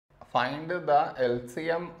Find the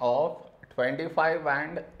LCM of 25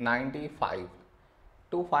 and 95.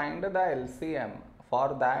 To find the LCM,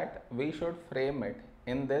 for that we should frame it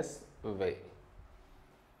in this way.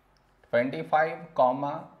 25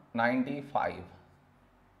 comma 95.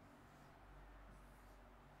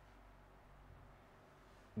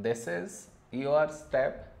 This is your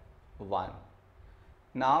step 1.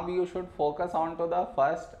 Now you should focus on to the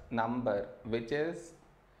first number, which is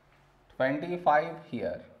 25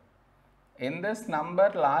 here. In this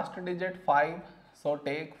number, last digit 5, so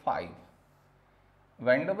take 5.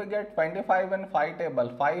 When do we get 25 in 5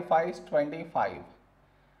 table? 5 5 is 25.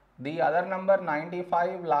 The other number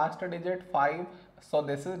 95, last digit 5, so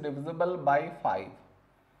this is divisible by 5.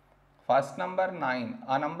 First number 9,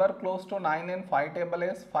 a number close to 9 in 5 table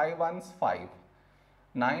is 5 ones 5.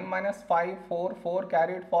 9 minus 5, 4, 4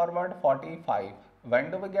 carried forward 45. When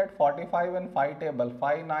do we get 45 in 5 table?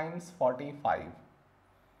 5 nines 45.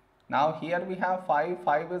 Now here we have 5,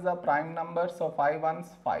 5 is a prime number, so 5 ones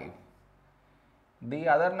 5. The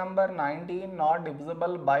other number 19 not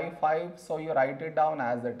divisible by 5, so you write it down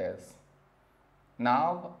as it is.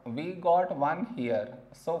 Now we got 1 here,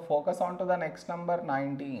 so focus on to the next number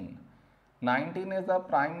 19. 19 is a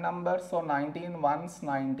prime number, so 19 ones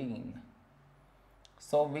 19.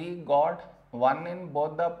 So we got 1 in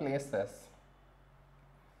both the places.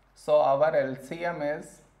 So our LCM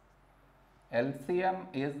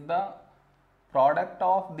is the product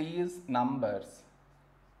of these numbers,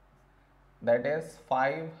 that is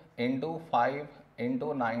 5 into 5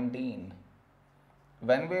 into 19.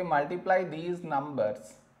 When we multiply these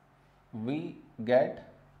numbers, we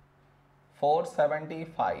get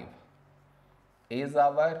 475 is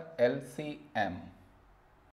our LCM.